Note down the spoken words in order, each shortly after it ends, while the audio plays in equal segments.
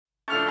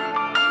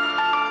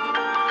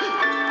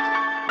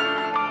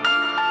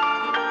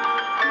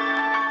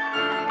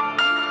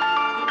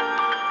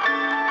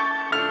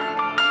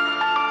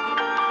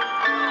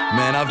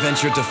I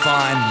ventured to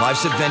find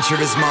life's adventure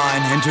is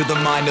mine. Enter the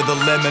mind of the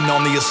lemon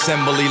on the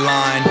assembly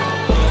line.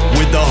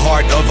 With the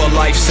heart of a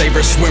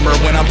lifesaver swimmer,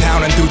 when I'm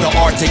pounding through the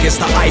Arctic,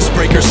 it's the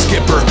icebreaker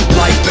skipper.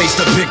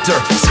 Life-based depictor,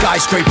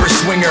 skyscraper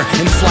swinger.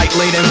 In flight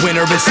late in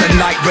winter, it's the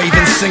night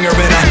raven singer.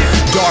 In a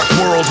dark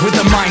world with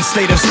the mind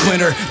state of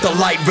Splinter, the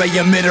light ray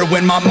emitter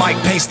when my mic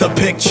paints the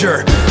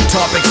picture.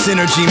 Topic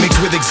synergy mixed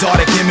with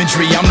exotic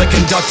imagery. I'm the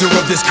conductor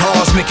of this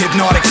cosmic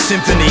hypnotic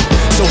symphony.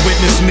 So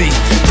witness me,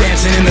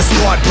 dancing in the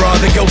spot, bruh.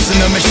 The ghost in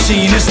the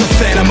machine is the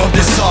phantom of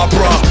this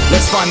opera.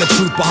 Let's find the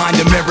truth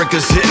behind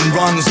America's hit and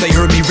runs. They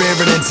heard me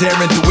rearing and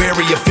tearing through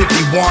Area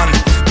 51.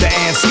 The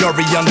ants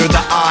scurry under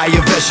the eye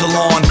of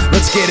echelon.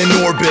 Let's get in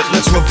orbit,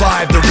 let's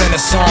revive the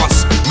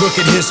Renaissance. Look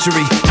at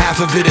history,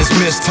 half of it is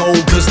mistold,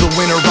 cause the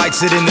winner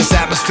writes it in this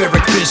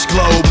atmospheric fish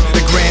globe.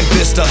 The grand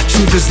vista,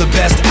 truth is the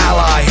best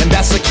ally, and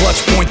that's the clutch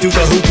point through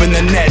the hoop in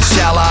the net.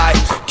 Shall I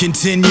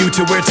continue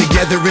to wear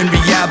together in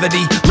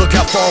reality? Look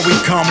how far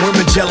we've come, we're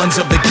Magellans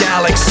of the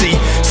galaxy.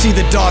 See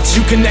the dots,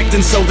 you connect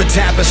and sew the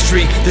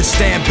tapestry that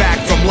stand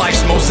back from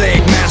life's mosaic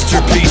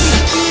masterpiece.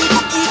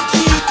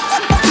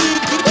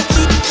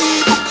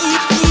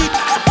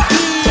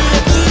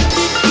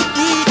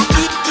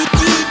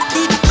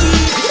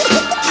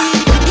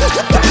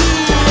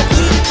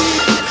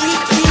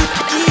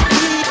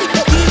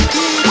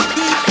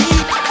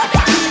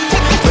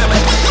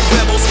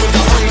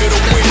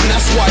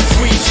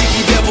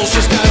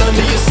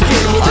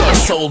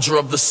 Soldier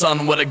of the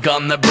sun with a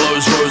gun that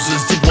blows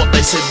roses. Did what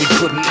they said we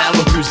couldn't, now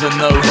look who's the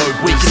no hope.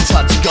 We can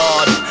touch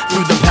God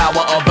through the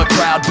power of a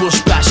crowd. Bush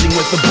bashing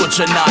with the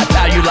butcher knife,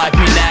 how you like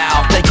me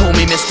now? They call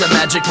me Mr.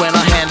 Magic when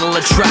I handle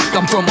a track.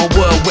 I'm from a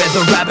world where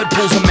the rabbit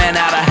pulls a man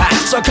out of hat.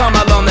 So come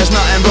along, there's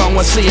nothing wrong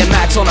with seeing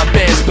Max on a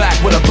bear's back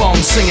with a bomb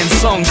singing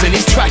songs in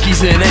his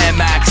trackies in Air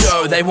Max.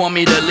 Yo, they want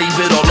me to leave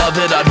it or love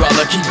it, I'd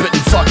rather keep it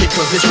and fuck it,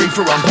 cause this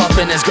reefer I'm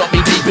puffing has got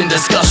me deep in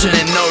discussion,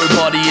 and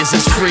nobody is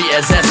as free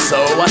as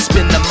SO. I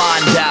spin the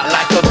mind out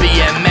like a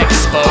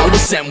BMX bow. I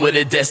was sent with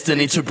a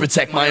destiny to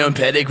protect my own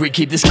pedigree.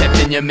 Keep this kept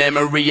in your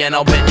memory and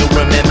I'll bet you'll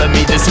remember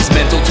me. This is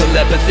mental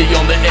telepathy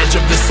on the edge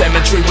of the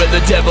cemetery, where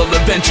the devil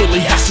eventually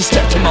has to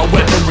step to my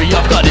weaponry.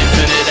 I've got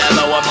infinite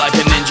ammo, I'm like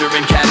a ninja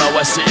in camo.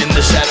 I sit in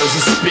the shadows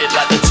and spit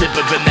like the tip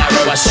of an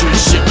arrow. I shoot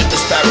shit with the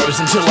sparrows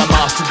until I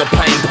master the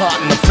pain.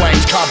 Parting the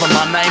flames, carving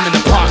my name in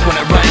the park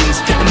when it rains.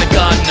 In the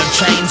garden of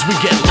chains, we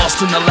get lost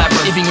in the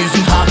labyrinth, even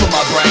using half of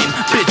my brain.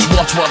 Bitch,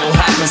 watch what'll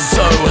happen.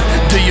 So,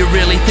 do you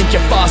really think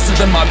you're faster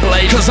than my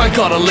blade? Cause I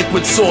got a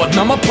liquid sword and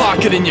I'ma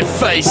park it in your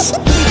face.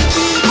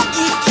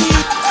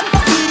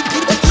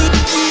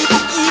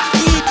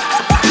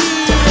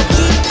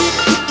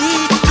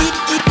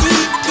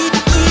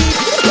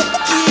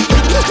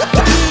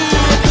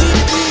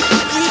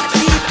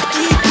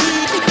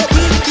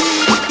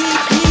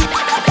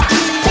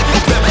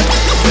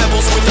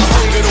 Rebels with the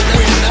hunger to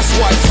win, that's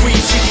why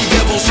sweet cheeky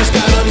devils just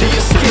got